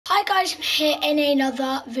Hi guys, I'm here in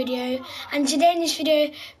another video, and today in this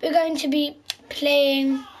video we're going to be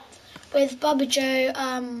playing with Bubba Joe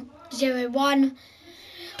 01.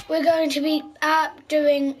 We're going to be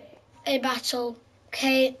doing a battle.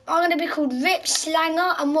 Okay, I'm going to be called Rip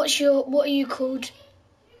Slanger, and what are you called?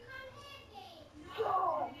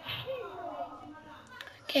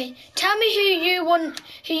 Okay, tell me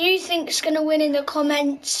who you think's going to win in the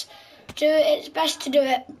comments. It's best to do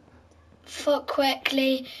it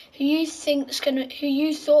quickly. Who you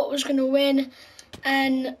thought was gonna win,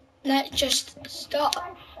 and let's just start.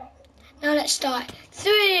 Now let's start.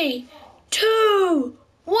 3, 2,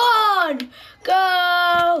 1,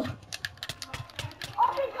 go!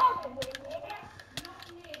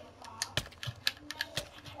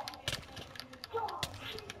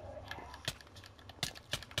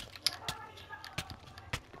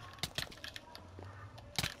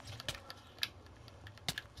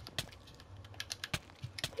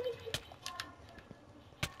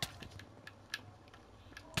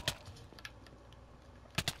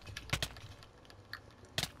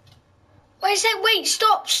 Wait,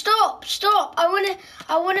 stop.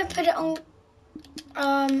 I wanna put it on.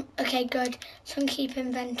 Okay, good. So I'm keep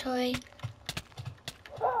inventory.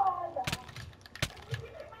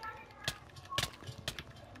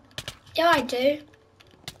 Yeah, I do.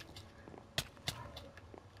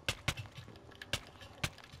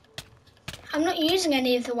 I'm not using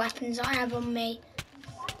any of the weapons I have on me.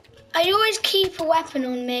 I always keep a weapon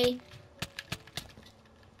on me.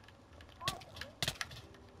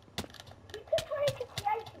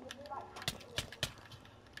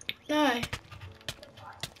 No.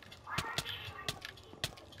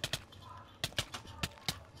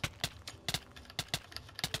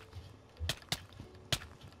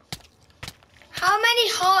 How many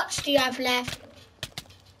hearts do you have left?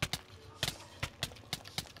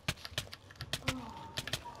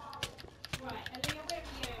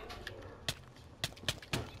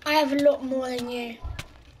 I have a lot more than you.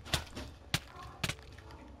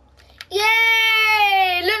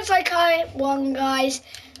 Yay! Looks like I won, guys.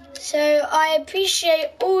 So I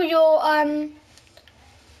appreciate all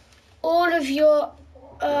of your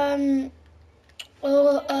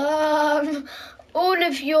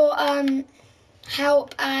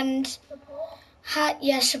help and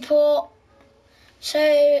support.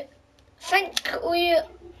 So thank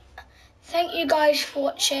you guys for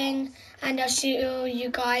watching, and I'll see all you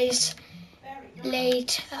guys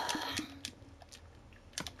later.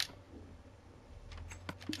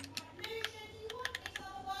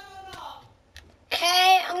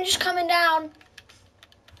 Okay, I'm just coming down.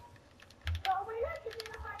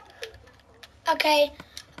 Okay,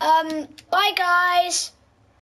 bye guys.